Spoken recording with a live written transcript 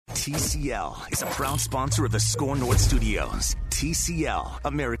TCL is a proud sponsor of the Score North Studios. TCL,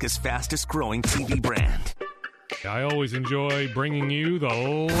 America's fastest growing TV brand. I always enjoy bringing you the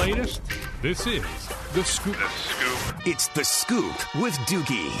latest. This is The Scoop. The Scoop. It's The Scoop with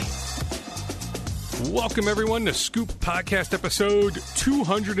Doogie. Welcome, everyone, to Scoop Podcast episode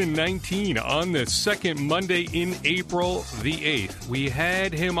 219 on the second Monday in April the 8th. We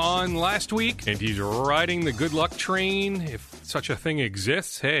had him on last week, and he's riding the good luck train. If such a thing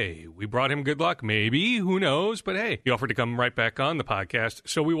exists, hey, we brought him good luck. Maybe, who knows? But hey, he offered to come right back on the podcast.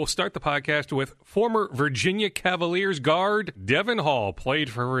 So we will start the podcast with former Virginia Cavaliers guard Devon Hall.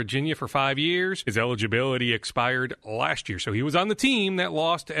 Played for Virginia for 5 years. His eligibility expired last year, so he was on the team that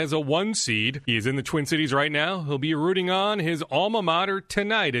lost as a 1 seed. He is in the Twin Cities right now. He'll be rooting on his alma mater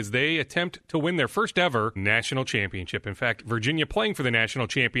tonight as they attempt to win their first ever national championship. In fact, Virginia playing for the national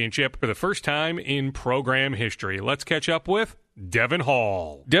championship for the first time in program history. Let's catch up with Devon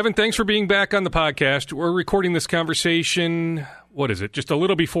Hall. Devon, thanks for being back on the podcast. We're recording this conversation, what is it, just a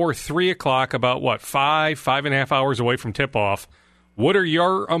little before 3 o'clock, about what, 5.5 hours away from tip-off. What are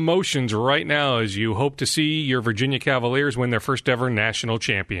your emotions right now as you hope to see your Virginia Cavaliers win their first ever national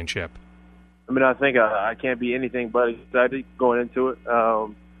championship? I mean, I think I can't be anything but excited going into it.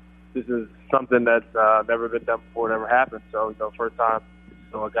 This is something that's never been done before, never happened. So, first time.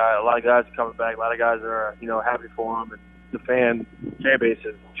 So a lot of guys are coming back. A lot of guys are, happy for them. And the fan base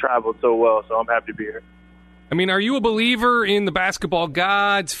has traveled so well, so I'm happy to be here. I mean, are you a believer in the basketball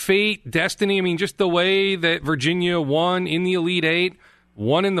gods, fate, destiny? I mean, just the way that Virginia won in the Elite Eight,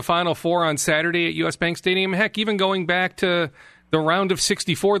 won in the Final Four on Saturday at U.S. Bank Stadium. Heck, even going back to the round of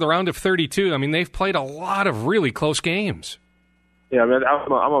 64, the round of 32. I mean, they've played a lot of really close games. Yeah, I mean,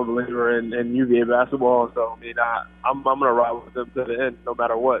 I'm a believer in UVA basketball, so I mean, I'm going to ride with them to the end, no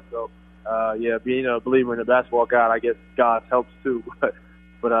matter what. So, being a believer in the basketball god, I guess God helps too.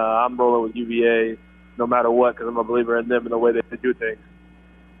 But I'm rolling with UVA no matter what because I'm a believer in them and the way they do things.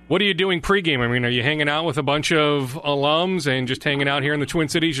 What are you doing pregame? I mean, are you hanging out with a bunch of alums and just hanging out here in the Twin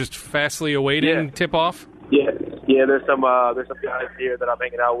Cities, just fastly awaiting tip-off? Yeah. There's some guys here that I'm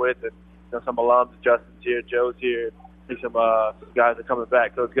hanging out with, and some alums. Justin's here, Joe's here. I think some guys are coming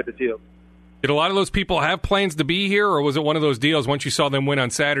back, so it's good to see them. Did a lot of those people have plans to be here, or was it one of those deals once you saw them win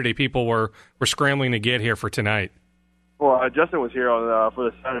on Saturday, people were scrambling to get here for tonight? Well, Justin was here for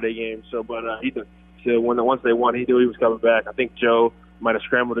the Saturday game, once they won, he knew he was coming back. I think Joe might have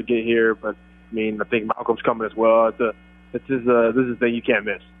scrambled to get here, but I mean, I think Malcolm's coming as well. This is a thing you can't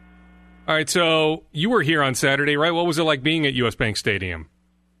miss. All right, so you were here on Saturday, right? What was it like being at U.S. Bank Stadium?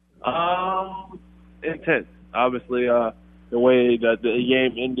 Intense. Obviously, the way that the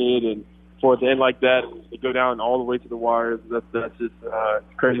game ended and for it to end like that, to go down all the way to the wire, that's just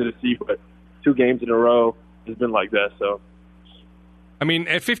crazy to see. But 2 games in a row has been like that. So, I mean,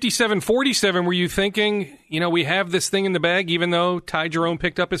 at 57-47, were you thinking, we have this thing in the bag, even though Ty Jerome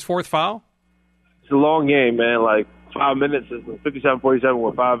picked up his 4th foul? It's a long game, man. Like 5 minutes is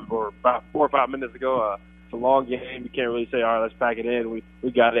 57-47. Or 4 or 5 minutes ago. It's a long game. You can't really say, all right, let's pack it in.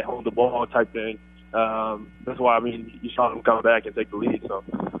 We got it, hold the ball type thing. That's why, I mean, you saw them come back and take the lead. So.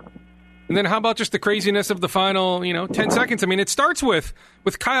 And then how about just the craziness of the final, 10 seconds? I mean, it starts with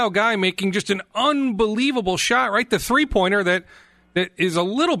Kyle Guy making just an unbelievable shot, right? The three-pointer that is a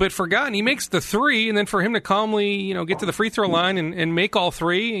little bit forgotten. He makes the 3, and then for him to calmly, get to the free throw line and make all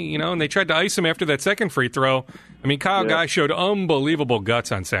 3, and they tried to ice him after that second free throw. I mean, Kyle Guy showed unbelievable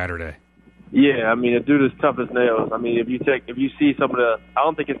guts on Saturday. Yeah, I mean, the dude is tough as nails. I mean, if you see some of I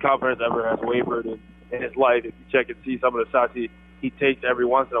don't think his confidence ever has wavered in his life. If you check and see some of the shots he takes every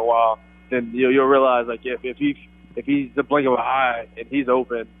once in a while, then you'll realize, like, if he's the blink of an eye and he's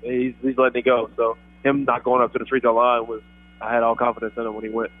open, he's letting it go. So him not going up to the free throw line I had all confidence in him when he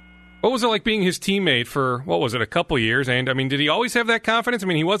went. What was it like being his teammate for, a couple years? And, I mean, did he always have that confidence? I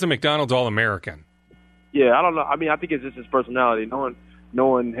mean, he was a McDonald's All-American. Yeah, I don't know. I mean, I think it's just his personality.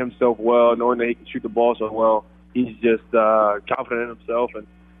 Knowing himself well, knowing that he can shoot the ball so well, he's just confident in himself, and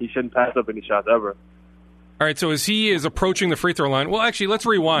he shouldn't pass up any shots ever. All right, so as he is approaching the free throw line, well, actually, let's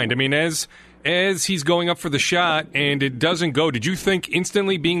rewind. I mean, as he's going up for the shot and it doesn't go, did you think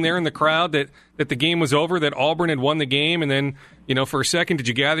instantly being there in the crowd that the game was over, that Auburn had won the game? And then, for a second, did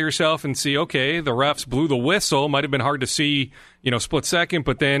you gather yourself and see, okay, the refs blew the whistle? Might have been hard to see, split second.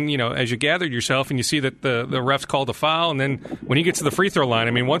 But then, as you gathered yourself and you see that the refs called a foul, and then when he gets to the free throw line,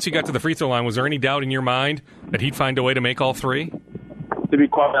 I mean, once he got to the free throw line, was there any doubt in your mind that he'd find a way to make all 3? To be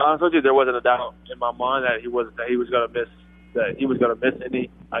quite honest with you, there wasn't a doubt in my mind that he was going to miss any.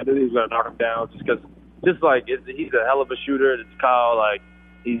 I knew he was going to knock him down he's a hell of a shooter. It's Kyle. Like,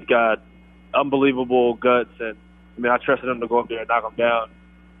 he's got unbelievable guts, and I mean, I trusted him to go up there and knock him down.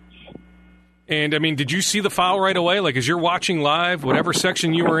 And, I mean, did you see the foul right away? Like, as you're watching live, whatever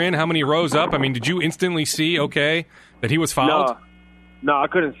section you were in, how many rows up, I mean, did you instantly see, okay, that he was fouled? No, I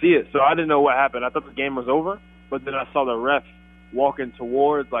couldn't see it, so I didn't know what happened. I thought the game was over, but then I saw the ref walking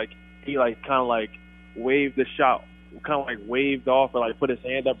towards, like, he, like, kind of, like, waved the shot, kind of, like, waved off or, like, put his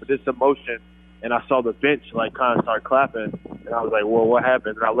hand up for this motion, and I saw the bench, like, kind of start clapping, and I was like, well, what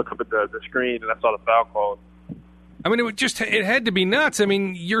happened? And I looked up at the screen, and I saw the foul call. I mean, it had to be nuts. I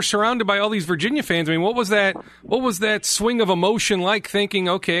mean, you're surrounded by all these Virginia fans. I mean, what was that swing of emotion like, thinking,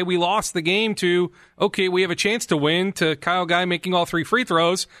 okay, we lost the game, to, okay, we have a chance to win, to Kyle Guy making all 3 free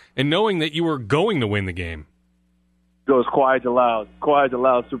throws and knowing that you were going to win the game? Goes quiet to loud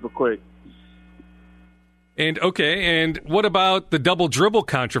super quick. And, okay, and what about the double dribble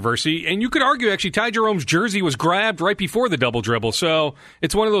controversy? And you could argue, actually, Ty Jerome's jersey was grabbed right before the double dribble. So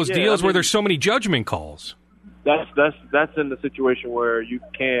it's one of those deals where there's so many judgment calls. That's in the situation where you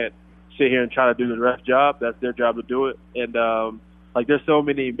can't sit here and try to do the ref job. That's their job to do it. And like, there's so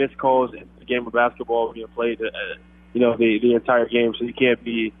many missed calls in the game of basketball being played, the entire game. So you can't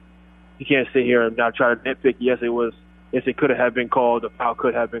sit here and not try to nitpick. Yes, it could have been called. The foul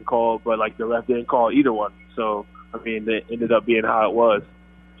could have been called, but like, the ref didn't call either one. So I mean, it ended up being how it was.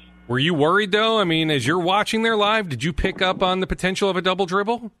 Were you worried though? I mean, as you're watching there live, did you pick up on the potential of a double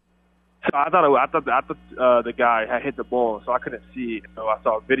dribble? So I thought the guy had hit the ball, so I couldn't see. So I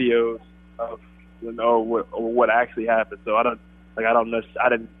saw videos of what actually happened. So I didn't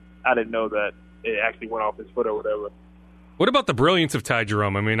know that it actually went off his foot or whatever. What about the brilliance of Ty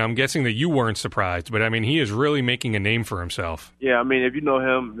Jerome? I mean, I'm guessing that you weren't surprised, but I mean, he is really making a name for himself. Yeah, I mean, if you know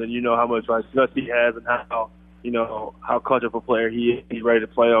him, then you know how much guts he has and how clutch of a player he is. He's ready to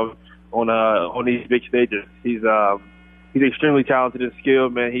play on these big stages. He's extremely talented and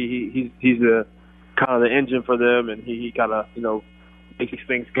skilled, man. He's the kind of the engine for them, and he kind of makes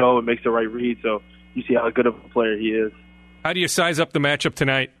things go and makes the right read. So you see how good of a player he is. How do you size up the matchup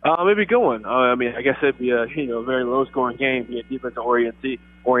tonight? It'd be a good one. I mean, I guess it'd be a very low scoring game, being defensive oriented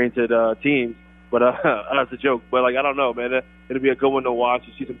teams. But that's a joke. But like, I don't know, man. It'll be a good one to watch.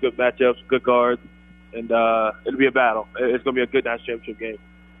 You see some good matchups, good guards, and it'll be a battle. It's gonna be a good national championship game.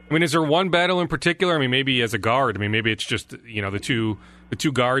 I mean, is there one battle in particular? I mean, maybe as a guard. I mean, maybe it's just the two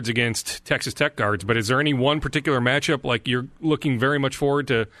guards against Texas Tech guards. But is there any one particular matchup like you're looking very much forward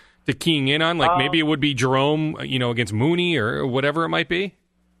to keying in on? Like maybe it would be Jerome, against Mooney or whatever it might be.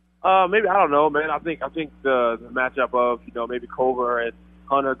 Maybe, I don't know, man. I think the matchup of maybe Culver and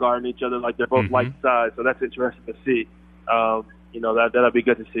Hunter guarding each other, like they're both light size. So that's interesting to see. That'll be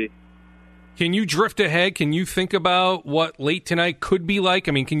good to see. Can you drift ahead? Can you think about what late tonight could be like?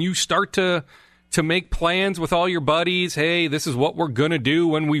 I mean, can you start to make plans with all your buddies? Hey, this is what we're going to do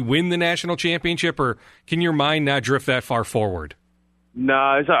when we win the national championship, or can your mind not drift that far forward?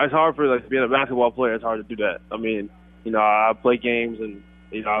 Nah, it's hard for being a basketball player. It's hard to do that. I mean, I play games and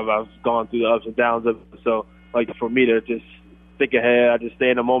I've gone through the ups and downs of it. So for me to just think ahead, I just stay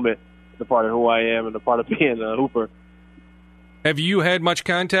in the moment. It's a part of who I am and a part of being a hooper. Have you had much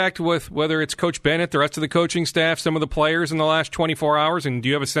contact with whether it's Coach Bennett, the rest of the coaching staff, some of the players in the last 24 hours? And do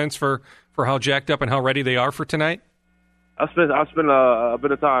you have a sense for how jacked up and how ready they are for tonight? I've spent a bit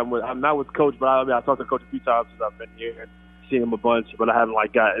of time I'm not with Coach, but I talked to Coach a few times since I've been here and seen him a bunch, but I haven't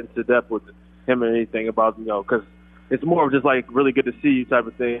got into depth with him or anything about, because it's more of just really good to see you type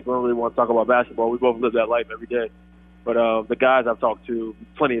of thing. We don't really want to talk about basketball. We both live that life every day. But the guys I've talked to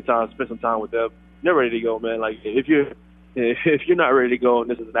plenty of times, spent some time with them. They're ready to go, man. If you're not ready to go and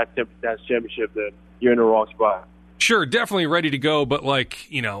this is a national championship, then you're in the wrong spot. Sure, definitely ready to go, but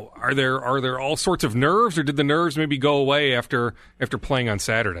are there all sorts of nerves, or did the nerves maybe go away after playing on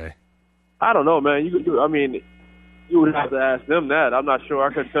Saturday? I don't know, man. You would have to ask them that. I'm not sure.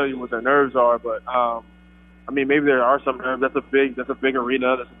 I couldn't tell you what their nerves are, but maybe there are some nerves. That's a big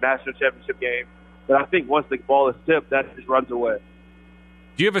arena. That's a national championship game. But I think once the ball is tipped, that just runs away.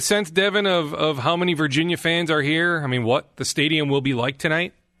 Do you have a sense, Devon, of how many Virginia fans are here? I mean, what the stadium will be like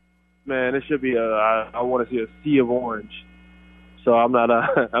tonight? Man, it should be I want to see a sea of orange. So I'm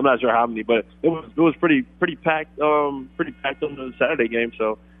not sure how many, but it was pretty packed. Pretty packed on the Saturday game.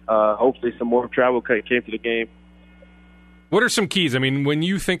 So hopefully some more travel came to the game. What are some keys? I mean, when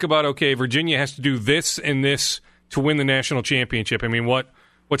you think about, okay, Virginia has to do this and this to win the national championship, I mean, what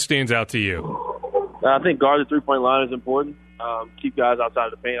stands out to you? I think guard the 3-point line is important. Keep guys outside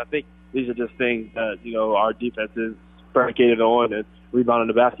of the paint. I think these are just things that, our defense is predicated on, and rebounding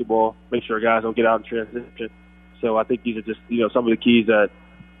the basketball, make sure guys don't get out in transition. So I think these are just, some of the keys that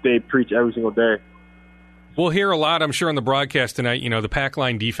they preach every single day. We'll hear a lot, I'm sure, on the broadcast tonight, the pack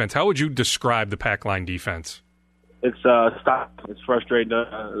line defense. How would you describe the pack line defense? it's stop. It's frustrating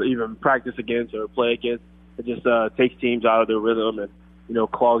to even practice against or play against. It just takes teams out of their rhythm and,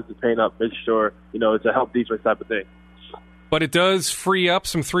 clogs the paint up, makes sure, it's a help defense type of thing. But it does free up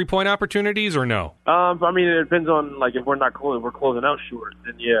some three-point opportunities, or no? It depends on, if we're not closing, we're closing out short,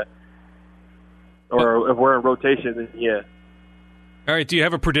 then yeah. Or if we're in rotation, then yeah. All right, do you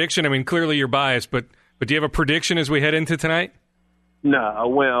have a prediction? I mean, clearly you're biased, but do you have a prediction as we head into tonight? No,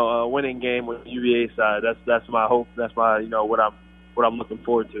 a winning game with UVA side. That's my hope. That's my what I'm looking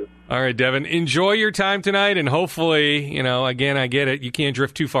forward to. All right, Devon, enjoy your time tonight, and hopefully, again, I get it, you can't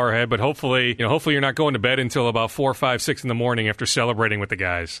drift too far ahead, but hopefully you're not going to bed until about 4, 5, 6 in the morning after celebrating with the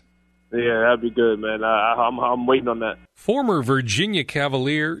guys. Yeah, that'd be good, man. I'm waiting on that. Former Virginia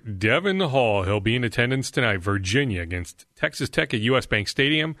Cavalier Devon Hall, he'll be in attendance tonight. Virginia against Texas Tech at U.S. Bank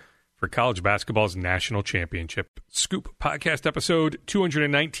Stadium for college basketball's national championship. Scoop Podcast episode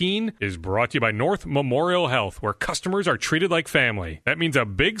 219 is brought to you by North Memorial Health, where customers are treated like family. That means a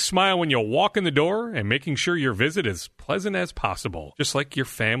big smile when you walk in the door and making sure your visit is pleasant as possible, just like your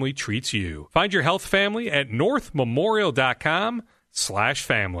family treats you. Find your health family at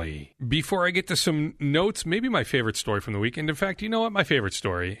northmemorial.com/family. Before I get to some notes, maybe my favorite story from the weekend. In fact, you know what? My favorite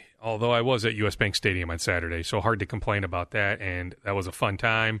story, although I was at U.S. Bank Stadium on Saturday, so hard to complain about that, and that was a fun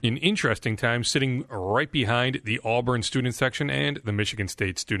time. An interesting time sitting right behind the Auburn student section and the Michigan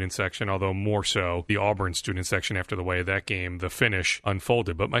State student section, although more so the Auburn student section after the way that game, the finish,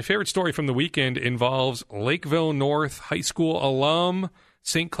 unfolded. But my favorite story from the weekend involves Lakeville North High School alum,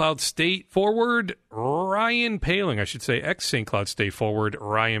 St. Cloud State forward Ryan Poehling, ex-St. Cloud State forward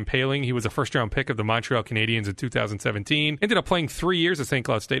Ryan Poehling. He was a first-round pick of the Montreal Canadiens in 2017. Ended up playing 3 years at St.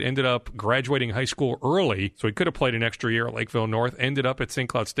 Cloud State. Ended up graduating high school early, so he could have played an extra year at Lakeville North. Ended up at St.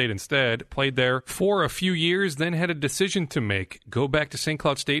 Cloud State instead. Played there for a few years, then had a decision to make. Go back to St.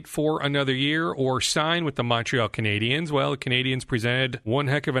 Cloud State for another year or sign with the Montreal Canadiens. Well, the Canadiens presented one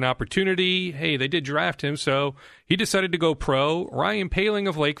heck of an opportunity. Hey, they did draft him, so he decided to go pro. Ryan Poehling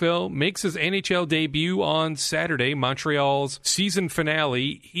of Lakeville makes his NHL debut on Saturday, Montreal's season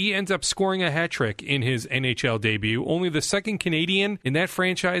finale. He ends up scoring a hat trick in his NHL debut, only the second Canadian in that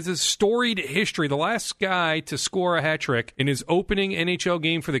franchise's storied history. The last guy to score a hat trick in his opening NHL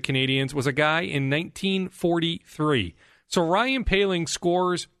game for the Canadiens was a guy in 1943. So Ryan Poehling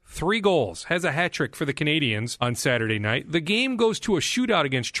scores 3 goals, has a hat trick for the Canadiens on Saturday night. The game goes to a shootout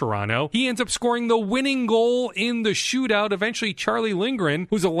against Toronto. He ends up scoring the winning goal in the shootout. Eventually, Charlie Lindgren,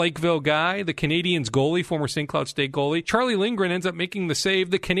 who's a Lakeville guy, the Canadiens goalie, former St. Cloud State goalie, Charlie Lindgren ends up making the save.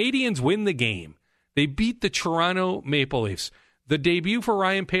 The Canadiens win the game. They beat the Toronto Maple Leafs. The debut for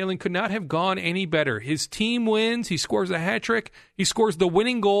Ryan Poehling could not have gone any better. His team wins. He scores a hat trick. He scores the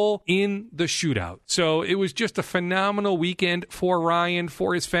winning goal in the shootout. So it was just a phenomenal weekend for Ryan,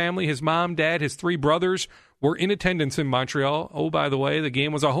 for his family. His mom, dad, his 3 brothers were in attendance in Montreal. Oh, by the way, the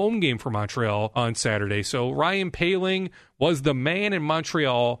game was a home game for Montreal on Saturday. So Ryan Poehling was the man in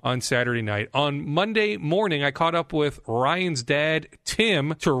Montreal on Saturday night. On Monday morning, I caught up with Ryan's dad,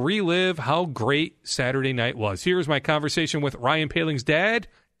 Tim, to relive how great Saturday night was. Here's my conversation with Ryan Poehling's dad,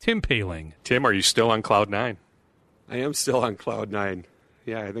 Tim Poehling. Tim, are you still on Cloud 9? I am still on Cloud 9.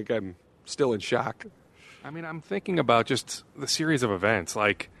 Yeah, I think I'm still in shock. I mean, I'm thinking about just the series of events.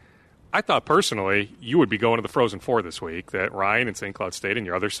 I thought personally you would be going to the Frozen Four this week, that Ryan and St. Cloud State and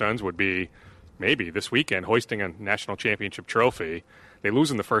your other sons would be maybe this weekend hoisting a national championship trophy. They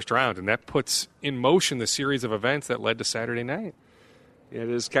lose in the first round, and that puts in motion the series of events that led to Saturday night. It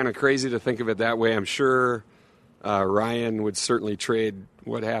is kind of crazy to think of it that way. I'm sure Ryan would certainly trade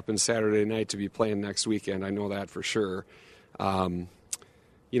what happened Saturday night to be playing next weekend. I know that for sure. I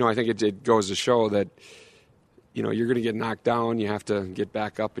think it goes to show that you're going to get knocked down. You have to get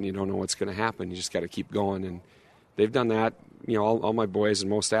back up, and you don't know what's going to happen. You just got to keep going. And they've done that. All my boys and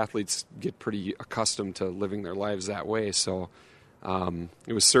most athletes get pretty accustomed to living their lives that way. So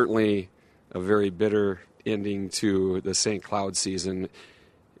it was certainly a very bitter ending to the St. Cloud season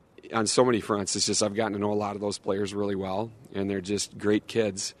on so many fronts. It's just I've gotten to know a lot of those players really well, and they're just great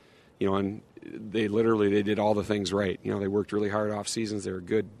kids. And they did all the things right. They worked really hard off seasons. They were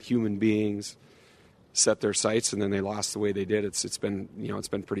good human beings. Set their sights, and then they lost the way they did. It's been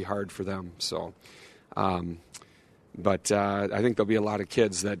pretty hard for them. So, but I think there'll be a lot of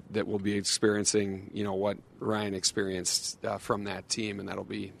kids that will be experiencing what Ryan experienced from that team, and that'll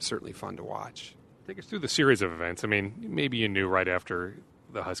be certainly fun to watch. Take us through the series of events. I mean, maybe you knew right after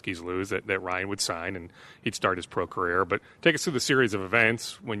the Huskies lose that Ryan would sign and he'd start his pro career. But take us through the series of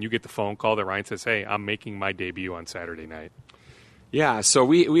events when you get the phone call that Ryan says, "Hey, I'm making my debut on Saturday night." Yeah, so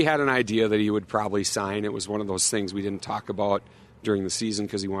we had an idea that he would probably sign. It was one of those things we didn't talk about during the season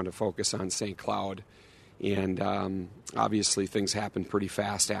because he wanted to focus on St. Cloud. and obviously things happen pretty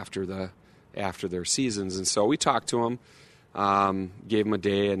fast after their seasons. And so we talked to him, gave him a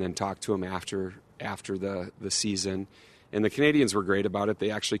day, and then talked to him after the season. And the Canadians were great about it.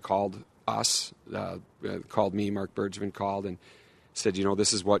 They actually called us, called me, Mark Bergevin called, and said,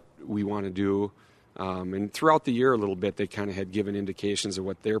 this is what we want to do. And throughout the year a little bit, they kind of had given indications of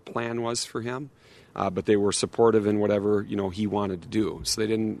what their plan was for him. But they were supportive in whatever, he wanted to do. So they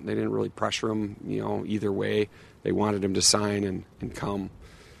didn't really pressure him, either way. They wanted him to sign and come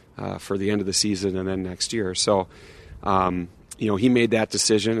for the end of the season and then next year. So, he made that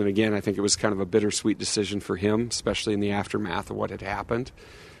decision. And again, I think it was kind of a bittersweet decision for him, especially in the aftermath of what had happened.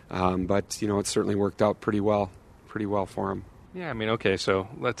 But it certainly worked out pretty well for him. Yeah, okay, so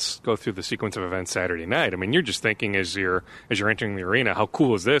let's go through the sequence of events Saturday night. You're just thinking as you're entering the arena, how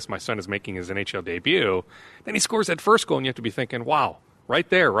cool is this? My son is making his NHL debut. Then he scores that first goal, and you have to be thinking, wow, right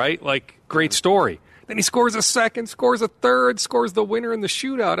there, right? Like, great story. Then he scores a second, scores a third, scores the winner in the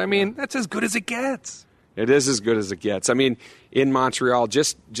shootout. That's as good as it gets. It is as good as it gets. In Montreal,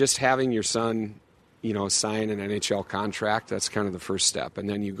 just having your son, sign an NHL contract, that's kind of the first step. And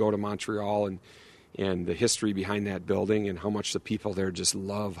then you go to Montreal and the history behind that building and how much the people there just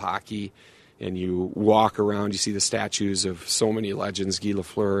love hockey. And you walk around, you see the statues of so many legends, Guy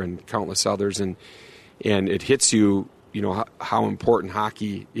Lafleur and countless others, and it hits you, how important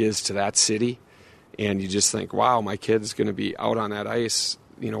hockey is to that city. And you just think, wow, my kid's going to be out on that ice,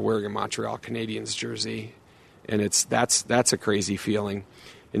 wearing a Montreal Canadiens jersey. And that's a crazy feeling.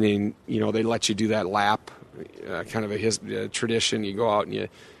 And then, they let you do that lap, kind of a tradition. You go out and you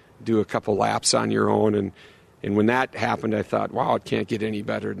do a couple laps on your own, and when that happened, I thought, wow, it can't get any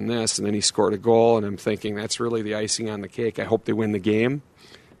better than this. And then he scored a goal, and I'm thinking, that's really the icing on the cake. I hope they win the game,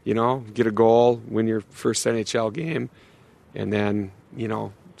 get a goal, win your first NHL game, and then,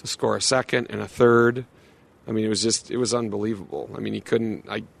 to score a second and a third. It was unbelievable.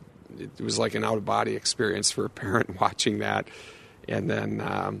 It was like an out-of-body experience for a parent watching that. And then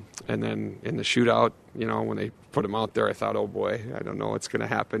in the shootout, when they put him out there, I thought, oh boy, I don't know what's going to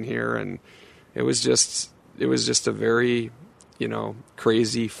happen here. And it was just a very,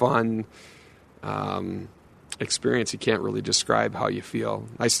 crazy, fun experience. You can't really describe how you feel.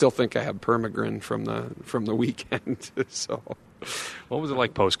 I still think I have permagrin from the weekend. So, what was it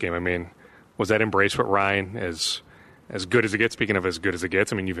like post game? Was that embraced with Ryan as good as it gets? Speaking of as good as it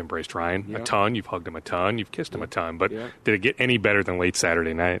gets, you've embraced Ryan a ton. You've hugged him a ton. You've kissed him a ton. But did it get any better than late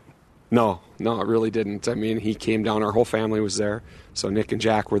Saturday night? No, it really didn't. He came down. Our whole family was there. So Nick and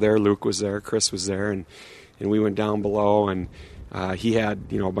Jack were there. Luke was there. Chris was there. And we went down below. And he had,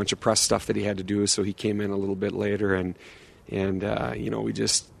 a bunch of press stuff that he had to do. So he came in a little bit later. And we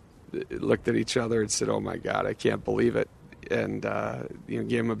just looked at each other and said, oh, my God, I can't believe it. And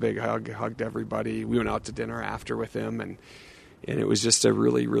gave him a big hug, hugged everybody. We went out to dinner after with him, and it was just a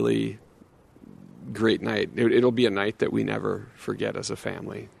really, really great night. It'll be a night that we never forget as a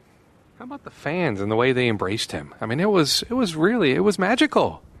family. How about the fans and the way they embraced him? It was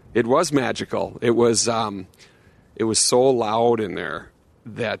magical. It was magical. It was so loud in there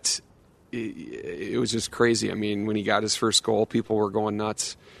that it was just crazy. When he got his first goal, people were going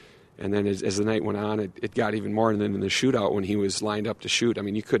nuts. And then as the night went on, it got even more. And then in the shootout, when he was lined up to shoot,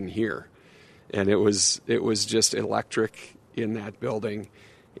 you couldn't hear. And it was just electric in that building.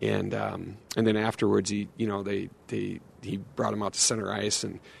 And then afterwards, he brought him out to center ice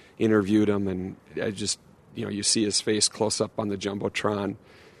and interviewed him. And I just, you see his face close up on the Jumbotron.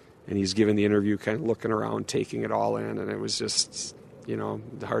 And he's giving the interview, kind of looking around, taking it all in. And it was just,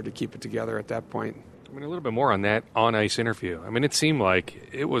 hard to keep it together at that point. A little bit more on that on-ice interview. It seemed like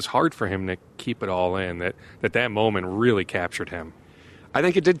it was hard for him to keep it all in, that moment really captured him. I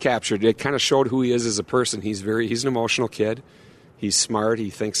think it did capture it. It kind of showed who he is as a person. He's an emotional kid. He's smart. He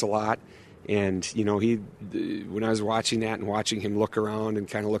thinks a lot. And, when I was watching that and watching him look around and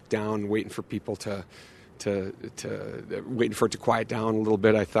kind of look down, waiting for people waiting for it to quiet down a little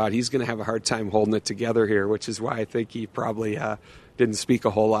bit, I thought he's going to have a hard time holding it together here, which is why I think he probably didn't speak a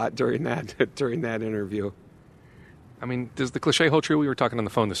whole lot during that interview. Does the cliche hold true? We were talking on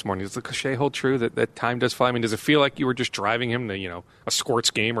the phone this morning. Does the cliche hold true that time does fly? Does it feel like you were just driving him to, a sports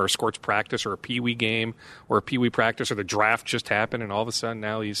game or a sports practice or a peewee game or a peewee practice, or the draft just happened and all of a sudden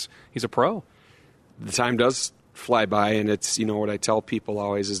now he's a pro? The time does fly by, and it's, what I tell people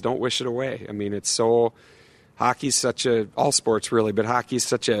always is don't wish it away. Hockey's all sports really, but hockey's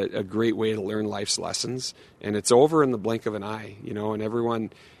such a great way to learn life's lessons, and it's over in the blink of an eye, and everyone,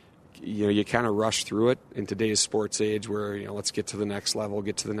 you kind of rush through it in today's sports age where, let's get to the next level,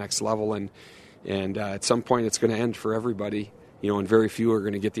 and at some point it's going to end for everybody, and very few are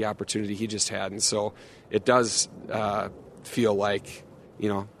going to get the opportunity he just had. And so it does feel like,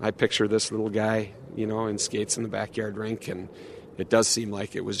 I picture this little guy, in skates in the backyard rink, and it does seem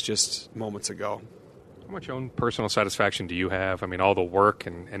like it was just moments ago. How much own personal satisfaction do you have? I mean, all the work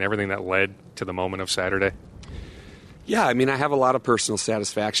and everything that led to the moment of Saturday? Yeah, I mean, I have a lot of personal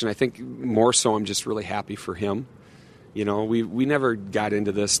satisfaction. I think more so I'm just really happy for him. We never got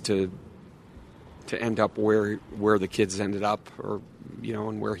into this to end up where the kids ended up, or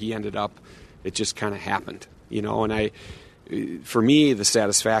and where he ended up. It just kind of happened, and for me, the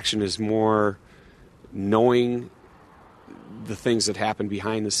satisfaction is more knowing the things that happen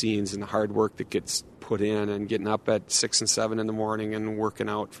behind the scenes and the hard work that gets put in, and getting up at 6 and 7 in the morning and working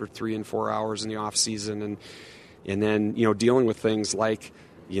out for 3 and 4 hours in the off season, and then dealing with things like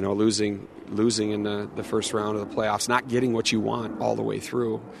losing in the first round of the playoffs, not getting what you want all the way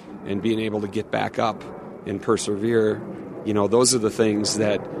through, and being able to get back up and persevere. Those are the things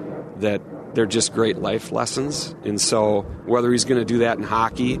that they're just great life lessons. And so whether he's going to do that in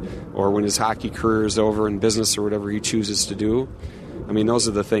hockey or when his hockey career is over in business or whatever he chooses to do, I mean, those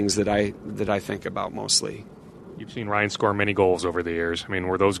are the things that I think about mostly. You've seen Ryan score many goals over the years. I mean,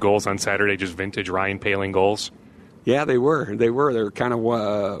 were those goals on Saturday just vintage Ryan Poehling goals? Yeah, they were. They were kind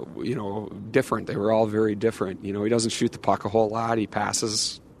of, different. They were all very different. He doesn't shoot the puck a whole lot. He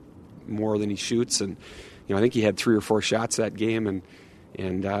passes more than he shoots. And, I think he had 3 or 4 shots that game, and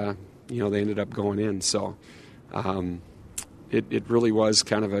they ended up going in. So it really was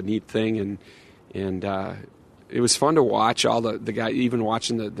kind of a neat thing. And it was fun to watch all the guys, even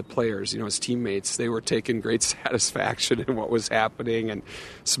watching the players, his teammates. They were taking great satisfaction in what was happening and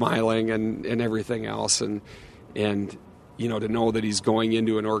smiling and everything else. And to know that he's going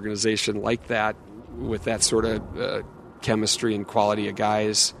into an organization like that with that sort of chemistry and quality of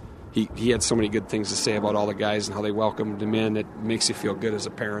guys. He had so many good things to say about all the guys and how they welcomed him in. It makes you feel good as a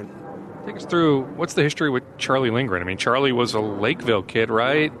parent. Take us through, what's the history with Charlie Lindgren? I mean, Charlie was a Lakeville kid,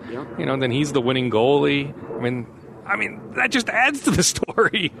 right? Yep. Then he's the winning goalie. I mean, that just adds to the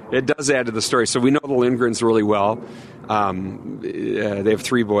story. It does add to the story. So we know the Lindgrens really well. They have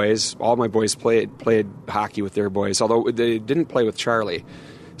 3 boys. All my boys played hockey with their boys, although they didn't play with Charlie.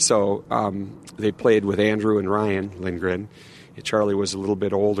 So they played with Andrew and Ryan Lindgren. Charlie was a little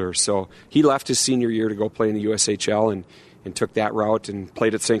bit older. So he left his senior year to go play in the USHL and took that route and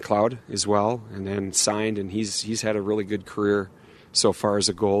played at St. Cloud as well, and then signed. And he's had a really good career so far as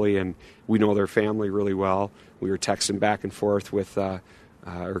a goalie, and we know their family really well. We were texting back and forth with or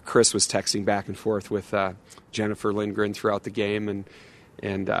Chris was texting back and forth with Jennifer Lindgren throughout the game,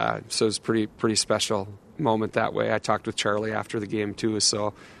 and so it was pretty special moment that way. I talked with Charlie after the game too,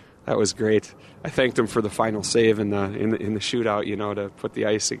 so that was great. I thanked him for the final save in the shootout, to put the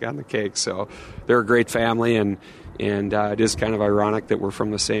icing on the cake. So they're a great family, and it is kind of ironic that we're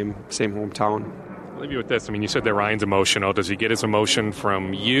from the same hometown. I'll leave you with this. I mean, you said that Ryan's emotional. Does he get his emotion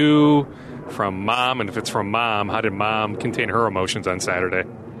from you, from Mom? And if it's from Mom, how did Mom contain her emotions on Saturday?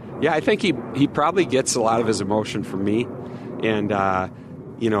 Yeah, I think he probably gets a lot of his emotion from me. And,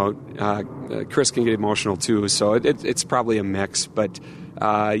 Chris can get emotional too. So it's probably a mix. But,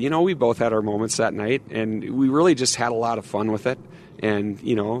 we both had our moments that night. And we really just had a lot of fun with it. And,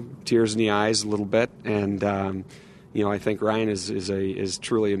 tears in the eyes a little bit. And, I think Ryan is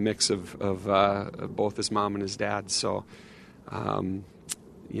truly a mix of both his mom and his dad. So,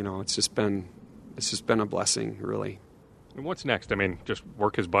 it's just been a blessing, really. And what's next? I mean, just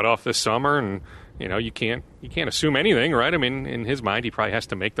work his butt off this summer, and you can't assume anything, right? I mean, in his mind, he probably has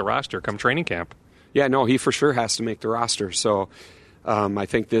to make the roster come training camp. Yeah, no, he for sure has to make the roster. So, I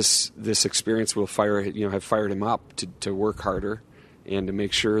think this experience will have fired him up to work harder and to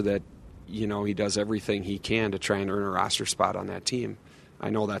make sure that he does everything he can to try and earn a roster spot on that team. I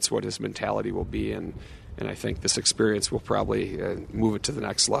know that's what his mentality will be, and I think this experience will probably move it to the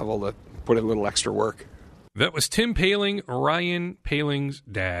next level to put in a little extra work. That was Tim Poehling, Ryan Poehling's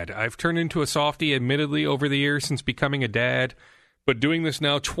dad. I've turned into a softie, admittedly, over the years since becoming a dad, but doing this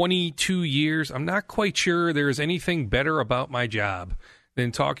now 22 years, I'm not quite sure there is anything better about my job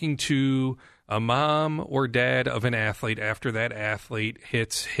than talking to a mom or dad of an athlete after that athlete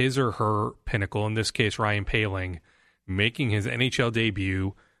hits his or her pinnacle, in this case Ryan Poehling, making his NHL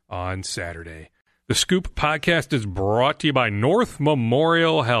debut on Saturday. The Scoop podcast is brought to you by North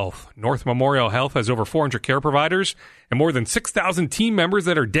Memorial Health. North Memorial Health has over 400 care providers and more than 6,000 team members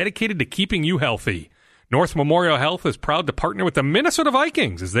that are dedicated to keeping you healthy. North Memorial Health is proud to partner with the Minnesota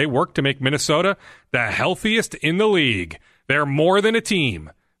Vikings as they work to make Minnesota the healthiest in the league. They're more than a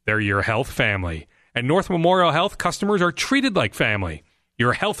team. They're your health family. At North Memorial Health, customers are treated like family.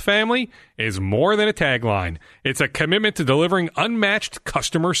 Your health family is more than a tagline. It's a commitment to delivering unmatched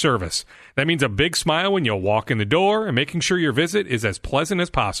customer service. That means a big smile when you walk in the door and making sure your visit is as pleasant as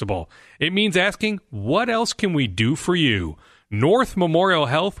possible. It means asking, what else can we do for you? North Memorial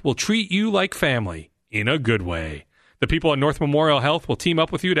Health will treat you like family in a good way. The people at North Memorial Health will team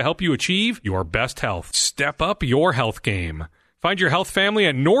up with you to help you achieve your best health. Step up your health game. Find your health family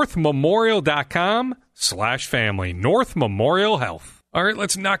at northmemorial.com/family. North Memorial Health. All right,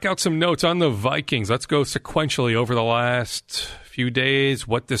 let's knock out some notes on the Vikings. Let's go sequentially over the last few days,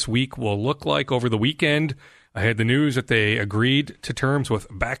 what this week will look like. Over the weekend, I had the news that they agreed to terms with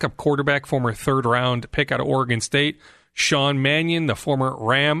backup quarterback, former third-round pick out of Oregon State, Sean Mannion, the former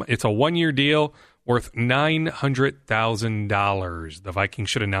Ram. It's a one-year deal worth $900,000. The Vikings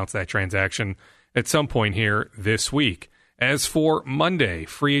should announce that transaction at some point here this week. As for Monday,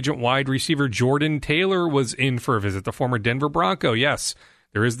 free agent wide receiver Jordan Taylor was in for a visit, the former Denver Bronco. Yes,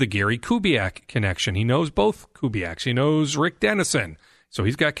 there is the Gary Kubiak connection. He knows both Kubiaks. He knows Rick Dennison. So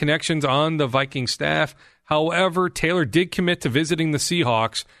he's got connections on the Viking staff. However, Taylor did commit to visiting the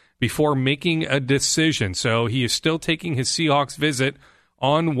Seahawks before making a decision. So he is still taking his Seahawks visit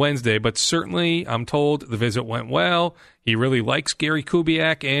on Wednesday, but certainly I'm told the visit went well. He really likes Gary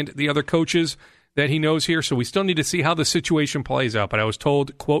Kubiak and the other coaches that he knows here, so we still need to see how the situation plays out. But I was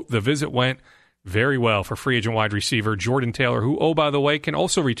told, quote, the visit went very well for free agent wide receiver Jordan Taylor, who, oh, by the way, can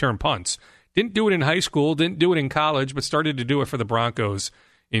also return punts. Didn't do it in high school, didn't do it in college, but started to do it for the Broncos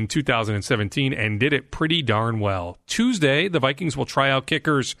in 2017 and did it pretty darn well. Tuesday, the Vikings will try out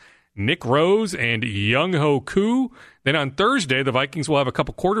kickers Nick Rose and Young-Ho Koo. Then on Thursday, the Vikings will have a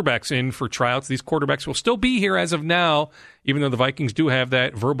couple quarterbacks in for tryouts. These quarterbacks will still be here as of now, even though the Vikings do have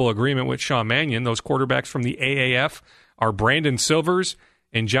that verbal agreement with Sean Mannion. Those quarterbacks from the AAF are Brandon Silvers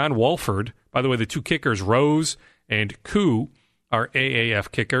and John Wolford. By the way, the two kickers, Rose and Koo, are AAF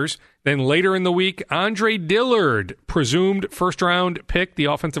kickers. Then later in the week, Andre Dillard, presumed first-round pick, the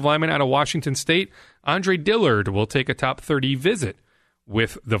offensive lineman out of Washington State. Andre Dillard will take a top 30 visit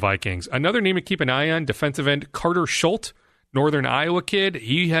with the Vikings. Another name to keep an eye on, defensive end Carter Schultz, Northern Iowa kid.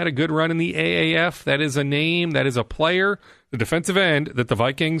 He had a good run in the AAF. That is a name, that is a player, the defensive end that the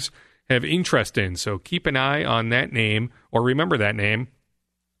Vikings have interest in. So keep an eye on that name, or remember that name,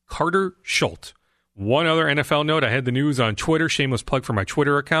 Carter Schultz. One other NFL note, I had the news on Twitter, shameless plug for my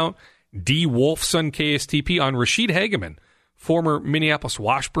Twitter account, D. Wolfson KSTP, on Rashid Hageman, former Minneapolis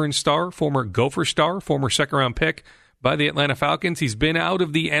Washburn star, former Gopher star, former second-round pick by the Atlanta Falcons. He's been out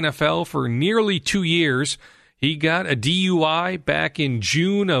of the NFL for nearly 2 years. He got a DUI back in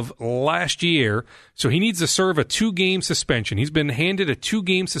June of last year, so he needs to serve a 2-game suspension. He's been handed a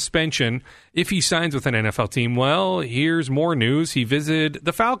 2-game suspension if he signs with an NFL team. Well, here's more news. He visited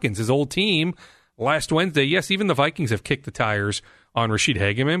the Falcons, his old team, last Wednesday. Yes, even the Vikings have kicked the tires on Rashid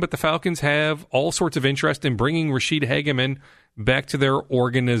Hageman, but the Falcons have all sorts of interest in bringing Rashid Hageman back to their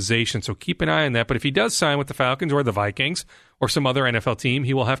organization. So keep an eye on that. But if he does sign with the Falcons or the Vikings or some other NFL team,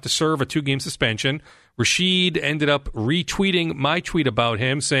 he will have to serve a 2-game suspension. Rashid ended up retweeting my tweet about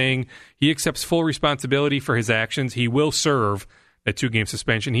him, saying he accepts full responsibility for his actions. He will serve a 2-game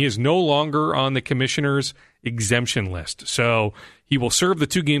suspension. He is no longer on the commissioner's exemption list. So he will serve the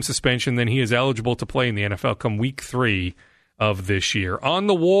 2-game suspension. Then he is eligible to play in the NFL come week 3 of this year. On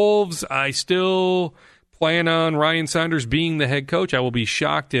the Wolves, I still plan on Ryan Saunders being the head coach. I will be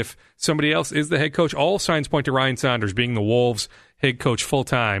shocked if somebody else is the head coach. All signs point to Ryan Saunders being the Wolves head coach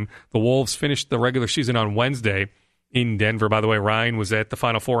full-time. The Wolves finished the regular season on Wednesday in Denver. By the way, Ryan was at the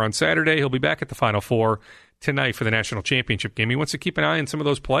Final Four on Saturday. He'll be back at the Final Four tonight for the national championship game. He wants to keep an eye on some of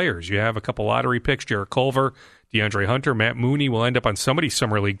those players. You have a couple lottery picks, Jarrett Culver, DeAndre Hunter, Matt Mooney will end up on somebody's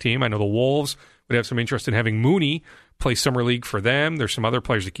summer league team. I know the Wolves would have some interest in having Mooney play summer league for them. There's some other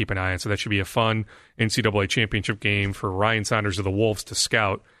players to keep an eye on, so that should be a fun NCAA championship game for Ryan Saunders of the Wolves to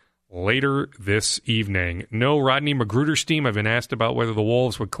scout later this evening. No Rodney Magruder's team. I've been asked about whether the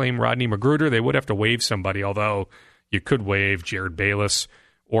Wolves would claim Rodney Magruder. They would have to waive somebody, although you could waive Jared Bayless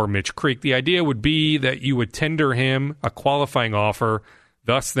or Mitch Creek. The idea would be that you would tender him a qualifying offer.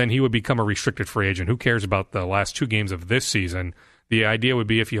 Thus, then he would become a restricted free agent. Who cares about the last 2 games of this season? The idea would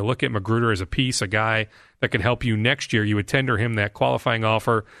be if you look at Magruder as a piece, a guy that can help you next year, you would tender him that qualifying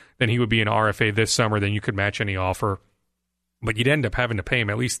offer. Then he would be an RFA this summer. Then you could match any offer. But you'd end up having to pay him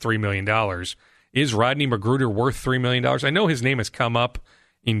at least $3 million. Is Rodney Magruder worth $3 million? I know his name has come up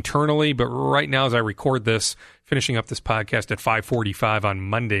internally, but right now as I record this, finishing up this podcast at 5:45 on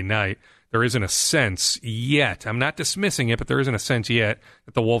Monday night, there isn't a sense yet. I'm not dismissing it, but there isn't a sense yet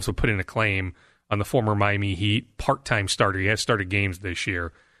that the Wolves would put in a claim on the former Miami Heat part-time starter. He has started games this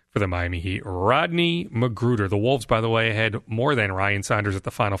year for the Miami Heat, Rodney Magruder. The Wolves, by the way, had more than Ryan Saunders at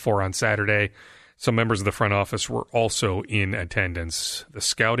the Final Four on Saturday. Some members of the front office were also in attendance. The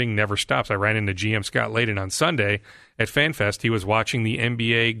scouting never stops. I ran into GM Scott Layden on Sunday at FanFest. He was watching the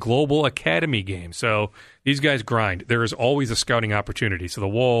NBA Global Academy game. So these guys grind. There is always a scouting opportunity. So the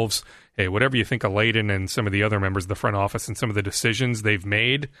Wolves, hey, whatever you think of Layden and some of the other members of the front office and some of the decisions they've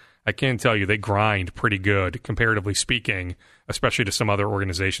made, I can tell you they grind pretty good, comparatively speaking, especially to some other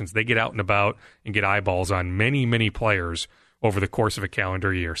organizations. They get out and about and get eyeballs on many, many players over the course of a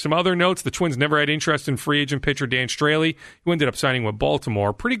calendar year. Some other notes, the Twins never had interest in free agent pitcher Dan Straley, who ended up signing with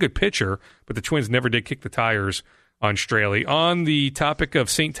Baltimore. Pretty good pitcher, but the Twins never did kick the tires on Straley. On the topic of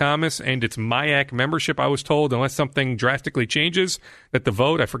St. Thomas and its MIAC membership, I was told, unless something drastically changes, that the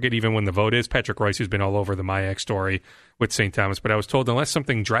vote, I forget even when the vote is, Patrick Royce, who's been all over the MIAC story with St. Thomas, but I was told unless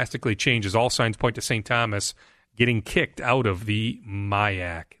something drastically changes, all signs point to St. Thomas getting kicked out of the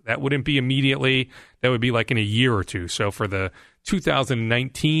MIAC. That wouldn't be immediately. That would be like in a year or two. So for the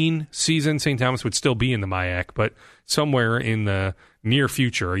 2019 season, St. Thomas would still be in the MIAC, but somewhere in the near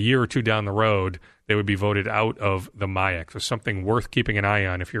future, a year or two down the road, they would be voted out of the MIAC. So something worth keeping an eye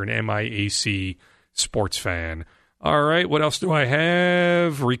on if you're an MIAC sports fan. All right, what else do I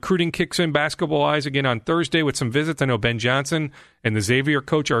have? Recruiting kicks in basketball-wise again on Thursday with some visits. I know Ben Johnson and the Xavier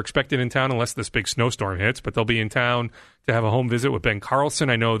coach are expected in town unless this big snowstorm hits, but they'll be in town to have a home visit with Ben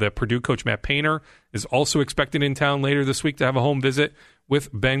Carlson. I know that Purdue coach Matt Painter is also expected in town later this week to have a home visit with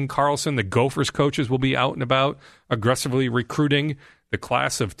Ben Carlson. The Gophers coaches will be out and about aggressively recruiting the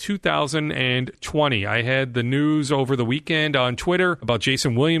class of 2020. I had the news over the weekend on Twitter about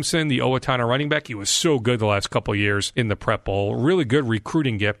Jason Williamson, the Owatonna running back. He was so good the last couple of years in the Prep Bowl. Really good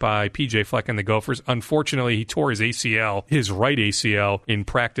recruiting get by P.J. Fleck and the Gophers. Unfortunately, he tore his ACL, his right ACL, in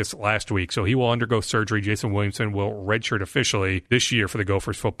practice last week, so he will undergo surgery. Jason Williamson will redshirt officially this year for the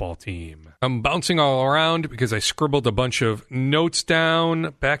Gophers football team. I'm bouncing all around because I scribbled a bunch of notes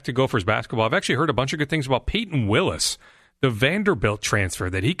down. Back to Gophers basketball. I've actually heard a bunch of good things about Peyton Willis, the Vanderbilt transfer,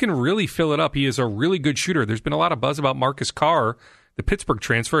 that he can really fill it up. He is a really good shooter. There's been a lot of buzz about Marcus Carr, the Pittsburgh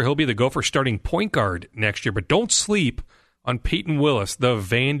transfer. He'll be the Gopher starting point guard next year, but don't sleep on Peyton Willis, the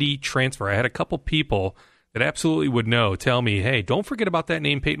Vandy transfer. I had a couple people that absolutely would know tell me, hey, don't forget about that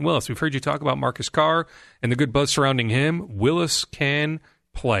name, Peyton Willis. We've heard you talk about Marcus Carr and the good buzz surrounding him. Willis can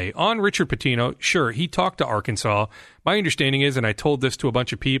play. On Richard Pitino, sure, he talked to Arkansas. My understanding is, and I told this to a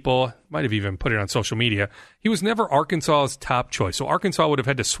bunch of people, might have even put it on social media, he was never Arkansas's top choice. So Arkansas would have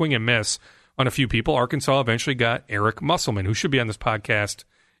had to swing and miss on a few people. Arkansas eventually got Eric Musselman, who should be on this podcast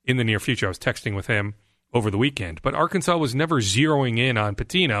in the near future. I was texting with him over the weekend. But Arkansas was never zeroing in on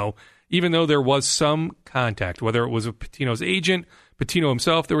Pitino, even though there was some contact, whether it was with Pitino's agent, Pitino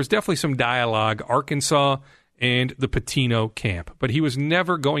himself. There was definitely some dialogue, Arkansas and the Pitino camp. But he was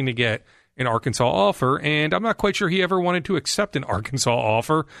never going to get an Arkansas offer, and I'm not quite sure he ever wanted to accept an Arkansas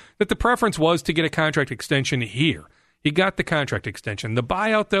offer, that the preference was to get a contract extension here. He got the contract extension. The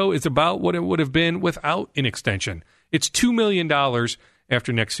buyout, though, is about what it would have been without an extension. It's $2 million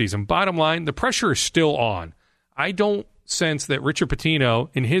after next season. Bottom line, the pressure is still on. I don't sense that Richard Pitino,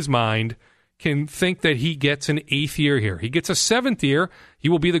 in his mind, can think that he gets an 8th year here. He gets a 7th year. He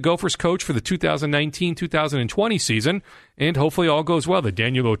will be the Gophers coach for the 2019-2020 season, and hopefully all goes well. That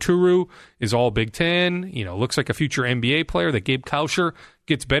Daniel Oturu is all Big Ten, looks like a future NBA player, that Gabe Kauscher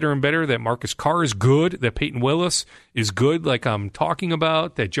gets better and better, that Marcus Carr is good, that Peyton Willis is good like I'm talking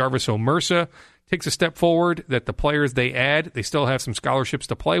about, that Jarvis Omersa takes a step forward, that the players they add, they still have some scholarships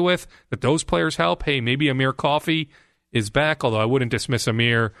to play with, that those players help. Hey, maybe Amir Coffey is back, although I wouldn't dismiss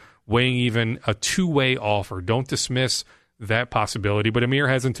Amir weighing even a two-way offer. Don't dismiss that possibility. But Amir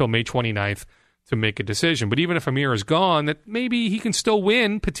has until May 29th to make a decision. But even if Amir is gone, that maybe he can still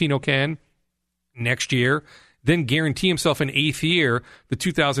win, Pitino can, next year, then guarantee himself an 8th year, the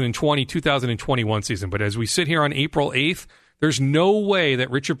 2020-2021 season. But as we sit here on April 8th, there's no way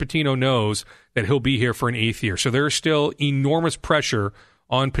that Richard Pitino knows that he'll be here for an 8th year. So there's still enormous pressure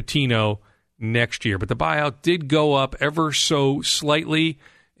on Pitino next year. But the buyout did go up ever so slightly,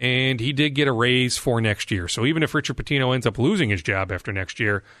 and he did get a raise for next year. So even if Richard Pitino ends up losing his job after next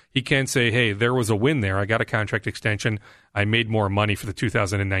year, he can say, hey, there was a win there. I got a contract extension. I made more money for the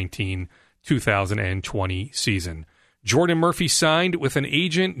 2019-2020 season. Jordan Murphy signed with an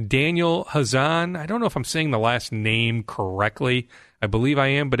agent, Daniel Hazan. I don't know if I'm saying the last name correctly. I believe I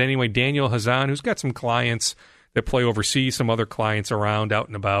am. But anyway, Daniel Hazan, who's got some clients that play overseas, some other clients around, out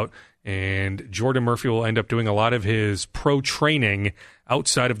and about. And Jordan Murphy will end up doing a lot of his pro training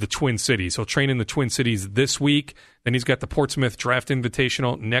outside of the Twin Cities. He'll train in the Twin Cities this week. Then he's got the Portsmouth Draft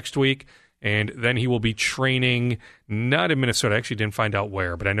Invitational next week. and then he will be training not in Minnesota. I actually didn't find out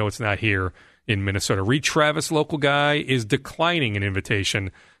where, but I know it's not here in Minnesota. Reed Travis, local guy, is declining an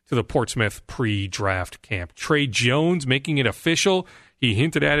invitation to the Portsmouth pre-draft camp. Trey Jones making it official. He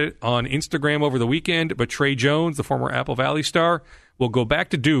hinted at it on Instagram over the weekend, but Trey Jones, the former Apple Valley star, will go back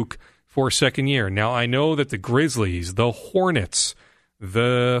to Duke for a second year. Now, I know that the Grizzlies, the Hornets,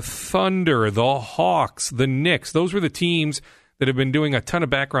 the Thunder, the Hawks, the Knicks, those were the teams that have been doing a ton of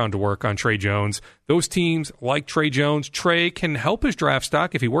background work on Trey Jones. Those teams like Trey Jones. Trey can help his draft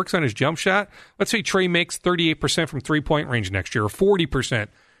stock if he works on his jump shot. Let's say Trey makes 38% from three-point range next year or 40%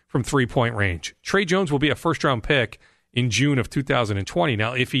 from three-point range. Trey Jones will be a first-round pick in June of 2020.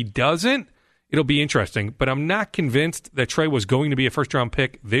 Now, if he doesn't, it'll be interesting, but I'm not convinced that Trey was going to be a first-round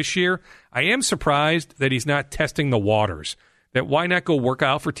pick this year. I am surprised that he's not testing the waters. That why not go work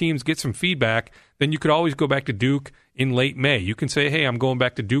out for teams, get some feedback, then you could always go back to Duke in late May. You can say, hey, I'm going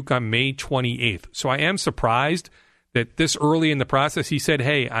back to Duke on May 28th. So I am surprised that this early in the process he said,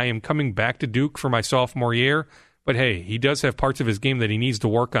 hey, I am coming back to Duke for my sophomore year. But hey, he does have parts of his game that he needs to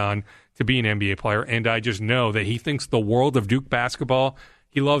work on to be an NBA player, and I just know that he thinks the world of Duke basketball.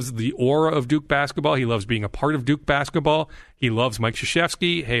 He loves the aura of Duke basketball. He loves being a part of Duke basketball. He loves Mike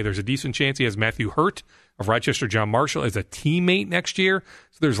Krzyzewski. Hey, there's a decent chance he has Matthew Hurt of Rochester John Marshall as a teammate next year.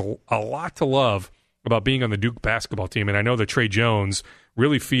 So there's a lot to love about being on the Duke basketball team, and I know that Trey Jones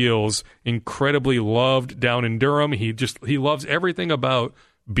really feels incredibly loved down in Durham. He loves everything about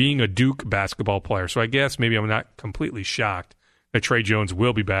being a Duke basketball player. So I guess maybe I'm not completely shocked that Trey Jones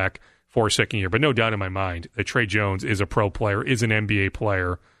will be back for a second year, but no doubt in my mind that Trey Jones is a pro player, is an NBA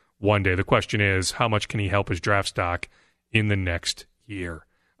player one day. The question is, how much can he help his draft stock in the next year?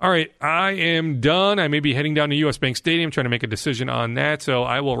 All right, I am done. I may be heading down to U.S. Bank Stadium trying to make a decision on that, so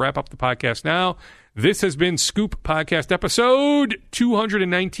I will wrap up the podcast now. This has been Scoop Podcast episode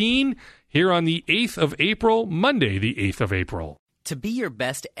 219 here on the 8th of April, Monday, the 8th of April. To be your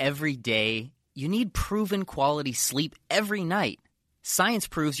best every day, you need proven quality sleep every night. Science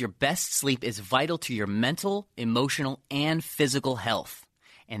proves your best sleep is vital to your mental, emotional, and physical health.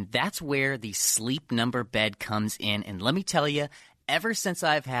 And that's where the Sleep Number bed comes in. And let me tell you, ever since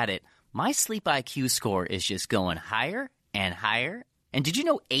I've had it, my sleep IQ score is just going higher and higher. And did you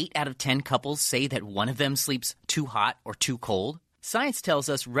know 8 out of 10 couples say that one of them sleeps too hot or too cold? Science tells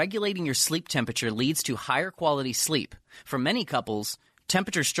us regulating your sleep temperature leads to higher quality sleep. For many couples,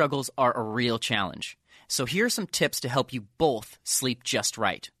 temperature struggles are a real challenge. So here are some tips to help you both sleep just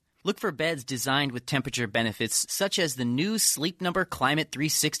right. Look for beds designed with temperature benefits, such as the new Sleep Number Climate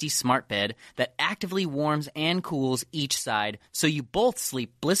 360 Smart Bed that actively warms and cools each side, so you both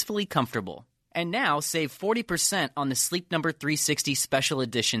sleep blissfully comfortable. And now save 40% on the Sleep Number 360 Special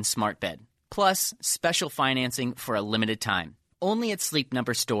Edition Smart Bed, plus special financing for a limited time. Only at Sleep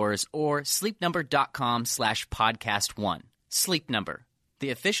Number stores or sleepnumber.com/podcast1. Sleep Number, the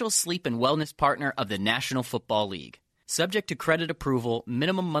official sleep and wellness partner of the National Football League. Subject to credit approval,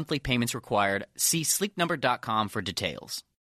 minimum monthly payments required. See sleepnumber.com for details.